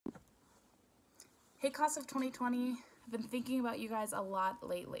Hey, class of 2020, I've been thinking about you guys a lot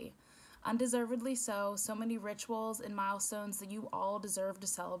lately. Undeservedly so, so many rituals and milestones that you all deserve to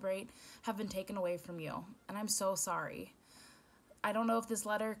celebrate have been taken away from you, and I'm so sorry. I don't know if this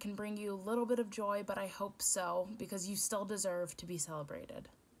letter can bring you a little bit of joy, but I hope so, because you still deserve to be celebrated.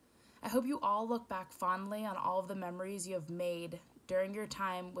 I hope you all look back fondly on all of the memories you have made during your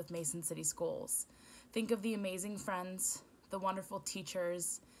time with Mason City Schools. Think of the amazing friends, the wonderful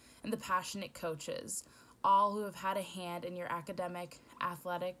teachers, and the passionate coaches, all who have had a hand in your academic,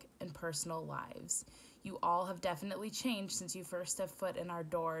 athletic, and personal lives. You all have definitely changed since you first stepped foot in our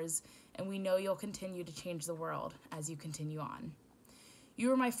doors, and we know you'll continue to change the world as you continue on. You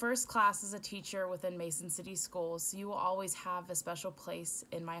were my first class as a teacher within Mason City Schools, so you will always have a special place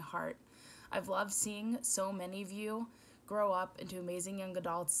in my heart. I've loved seeing so many of you grow up into amazing young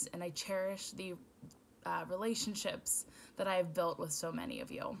adults, and I cherish the relationships that I have built with so many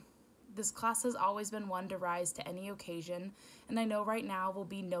of you. This class has always been one to rise to any occasion, and I know right now will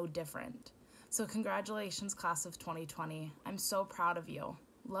be no different. So congratulations, class of 2020. I'm so proud of you.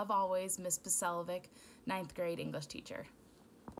 Love always, Miss Boselovic, 9th grade English teacher.